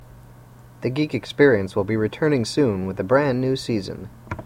The Geek Experience will be returning soon with a brand new season.